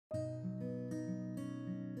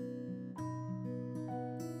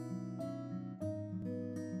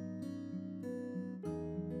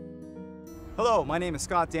Hello, my name is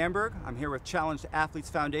Scott Danberg. I'm here with Challenged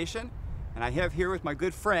Athletes Foundation, and I have here with my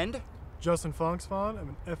good friend Justin Phongsavanh.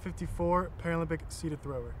 I'm an F54 Paralympic seated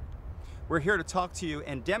thrower. We're here to talk to you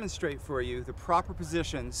and demonstrate for you the proper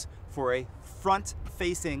positions for a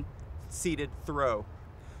front-facing seated throw.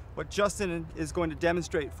 What Justin is going to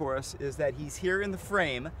demonstrate for us is that he's here in the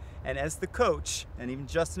frame, and as the coach, and even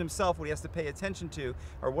Justin himself, what he has to pay attention to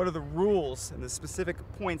are what are the rules and the specific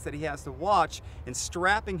points that he has to watch in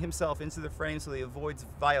strapping himself into the frame so that he avoids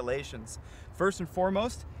violations. First and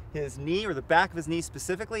foremost, his knee, or the back of his knee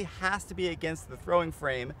specifically, has to be against the throwing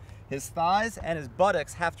frame. His thighs and his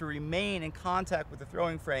buttocks have to remain in contact with the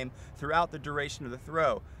throwing frame throughout the duration of the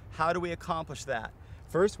throw. How do we accomplish that?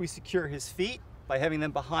 First, we secure his feet by having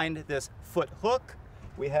them behind this foot hook.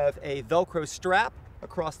 We have a Velcro strap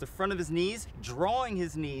across the front of his knees, drawing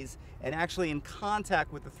his knees and actually in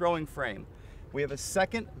contact with the throwing frame. We have a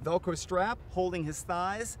second Velcro strap holding his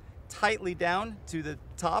thighs tightly down to the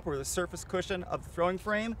top or the surface cushion of the throwing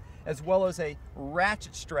frame, as well as a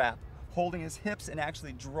ratchet strap holding his hips and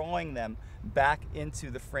actually drawing them back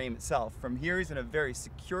into the frame itself. From here, he's in a very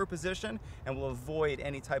secure position and will avoid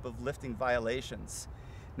any type of lifting violations.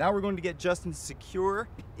 Now we're going to get Justin secure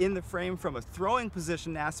in the frame from a throwing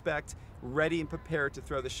position aspect, ready and prepared to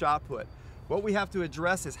throw the shot put. What we have to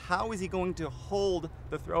address is how is he going to hold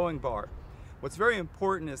the throwing bar. What's very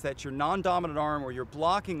important is that your non-dominant arm or your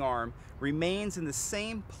blocking arm remains in the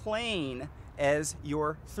same plane as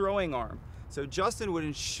your throwing arm. So Justin would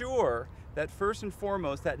ensure that first and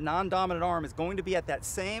foremost that non-dominant arm is going to be at that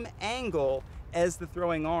same angle as the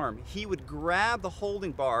throwing arm. He would grab the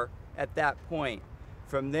holding bar at that point.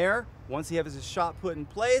 From there, once he has his shot put in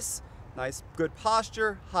place, nice good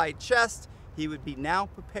posture, high chest, he would be now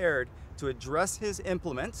prepared to address his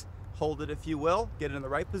implement, hold it if you will, get it in the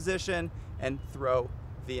right position, and throw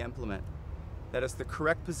the implement. That is the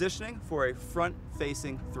correct positioning for a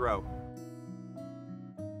front-facing throw.